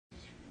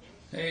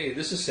Hey,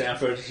 this is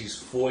Sanford. He's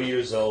 4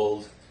 years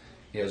old.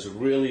 He has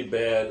really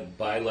bad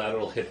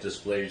bilateral hip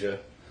dysplasia.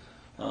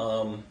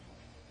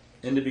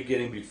 In the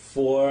beginning,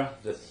 before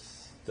the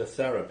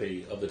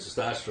therapy of the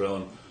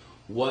testosterone,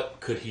 what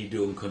could he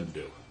do and couldn't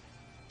do?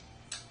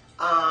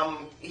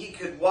 He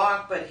could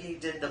walk, but he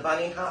did the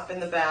bunny hop in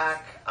the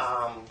back,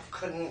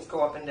 couldn't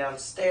go up and down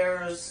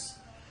stairs,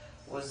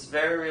 was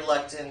very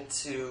reluctant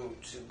to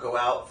go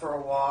out for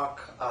a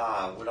walk,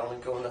 would only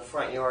go in the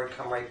front yard,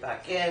 come right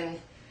back in,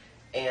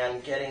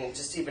 and getting,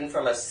 just even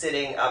from a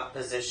sitting up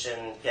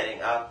position, getting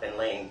up and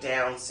laying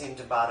down seemed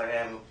to bother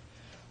him.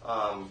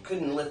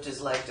 Couldn't lift his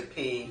leg to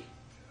pee.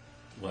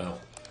 Well,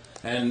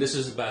 and this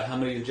is about how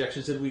many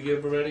injections did we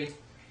give already?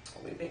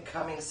 We've been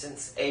coming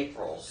since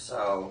April,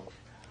 so...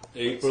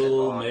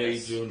 April, May,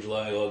 June,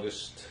 July,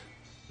 August.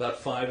 About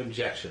 5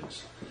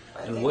 injections.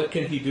 And what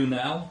can he do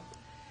now?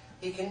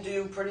 He can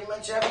do pretty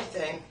much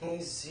everything.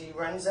 He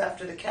runs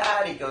after the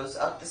cat. He goes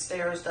up the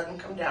stairs. Doesn't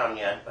come down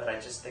yet, but I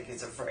just think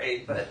he's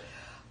afraid. But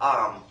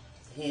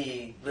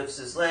he lifts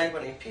his leg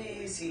when he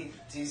pees.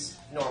 He's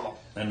normal.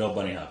 And no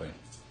bunny hopping.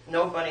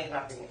 No bunny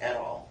hopping at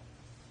all.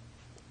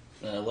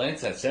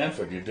 Lance at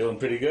Sanford, you're doing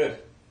pretty good,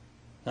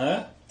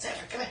 huh?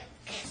 Sanford, come here.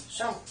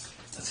 Show him.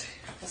 Let's see.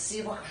 Let's see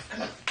you walk.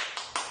 Come on.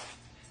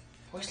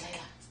 Where's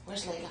Layla?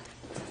 Where's Layla?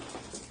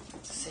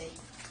 See,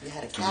 you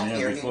had a cat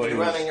here. He'd be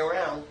running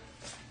around.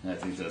 I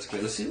think that's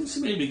great. Let's see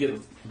maybe get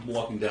him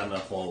walking down that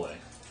hallway.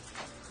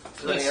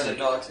 Is there any other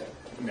dogs here?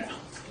 No.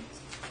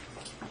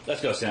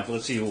 Let's go, Sanford.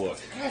 Let's see you walk.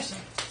 Come here, Sam.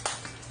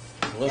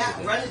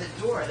 Yeah, run to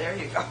the door. There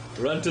you go.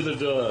 Run to the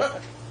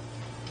door.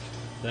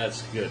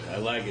 That's good. I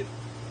like it.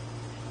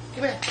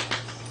 Come here.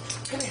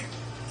 Come here.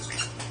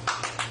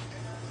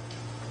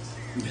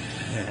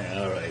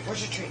 All right.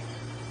 Where's your treat?